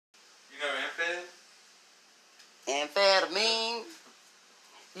mean?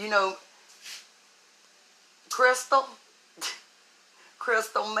 You know, Crystal?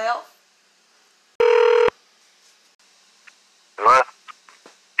 Crystal Meth? What?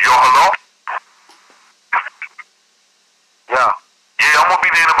 Yo, hello? Yeah. Yeah, I'm gonna be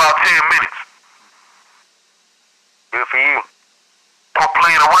there in about 10 minutes. Good for you. Stop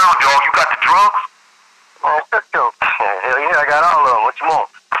playing around, dog. You got the drugs? Oh, fuck yo. Hell yeah, I got all of them. What you want?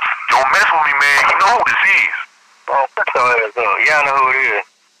 Don't mess with me, man. You know who this is. Oh, fuck your ass up. Yeah, I know who it is.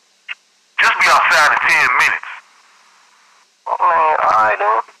 Just be outside in 10 minutes. Oh, man. Alright,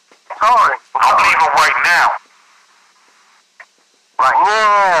 then. Sorry. I'm leaving right now. Right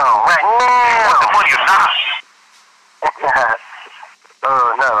now. Right now. You want the money or not? No,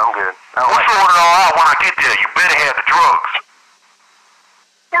 I'm good. We'll sort it all out when I get there. You better have the drugs.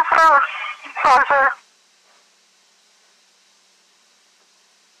 Yes, sir. Sorry, sir.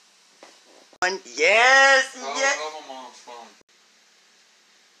 Yes, Call my mom's phone.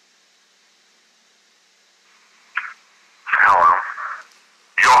 Hello.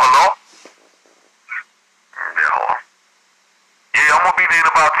 Yo, hello? Yeah, hello. Yeah, I'm gonna be there in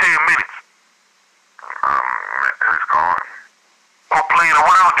about 10 minutes. Who's calling? Stop playing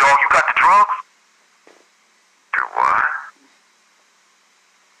around, dog. You got the drugs?